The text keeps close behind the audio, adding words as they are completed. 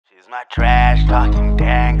my trash talking,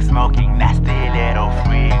 dank smoking, nasty little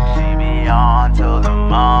freak. She be on till the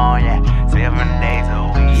morning, 7 days a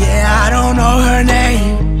week. Yeah, I don't know her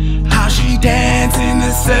name. How she dance in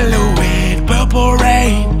the silhouette, purple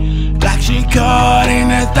rain, like she caught in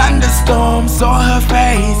a thunderstorm. Saw her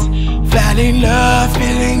face, fell in love,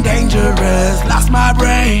 feeling dangerous. Lost my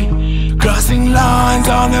brain, crossing lines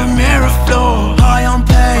on the mirror floor. High on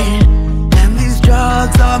pain, and these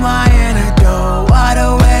drugs are my antidote. Wide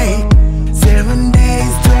awake, 7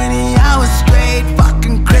 days, 20 hours straight,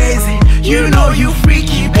 fucking crazy. You know you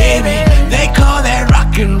freaky, baby. They call that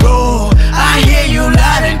rock and roll. I hear you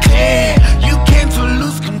loud and clear. You came to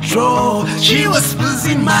lose control. She whispers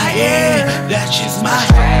in my ear that she's my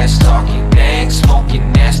trash talking, dank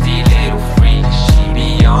smoking, nasty little freak. She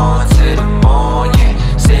be on to the morning,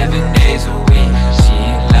 7 days a week. She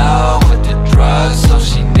in love with the drugs, so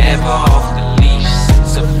she never off the leash.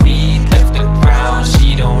 Since her feet left the ground,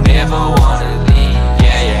 she don't ever wanna leave.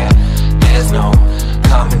 Yeah, yeah, there's no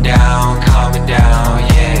coming down,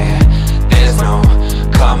 yeah. There's no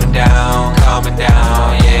coming down,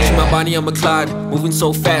 yeah. My body, I'm a cloud, moving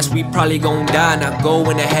so fast, we probably gon' die. Not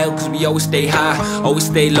going to hell, cause we always stay high, always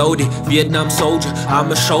stay loaded. Vietnam soldier,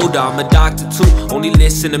 I'm a shoulder, I'm a doctor too. Only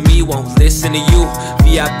listen to me, won't listen to you.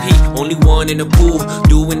 VIP, only one in the pool,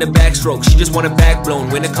 doing the backstroke. She just want a back blown.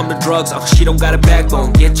 When it come to drugs, oh, she don't got a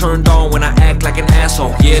backbone. Get turned on when I act like an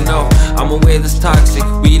asshole. Yeah, no, I'm aware this toxic.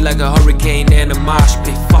 We like a hurricane and a mosh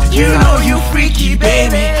pit. Fuck you know you freaky,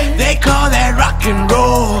 baby. They call that rock and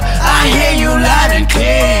roll. I hear you loud and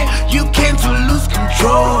clear. You came to lose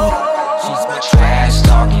control. She's my trash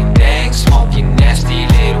talking, dank smoking, nasty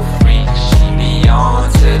little freak. She be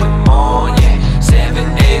on to the morning,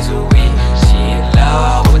 7 days a week. She in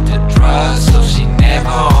love with the drugs, so she never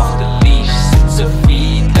off the leash. Since her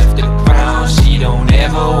feet left the ground, she don't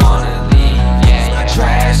ever wanna leave. Yeah, yeah.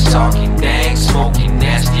 Trash talking, dank smoking,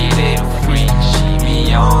 nasty little freak. She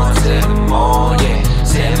be on to the morning,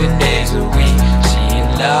 7 days a week. She in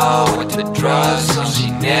love with the drugs, so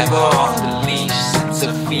she never off the leash. Since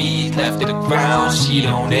her feet left the ground, she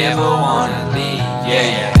don't ever wanna leave. Yeah,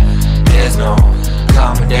 yeah. There's no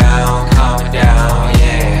coming down,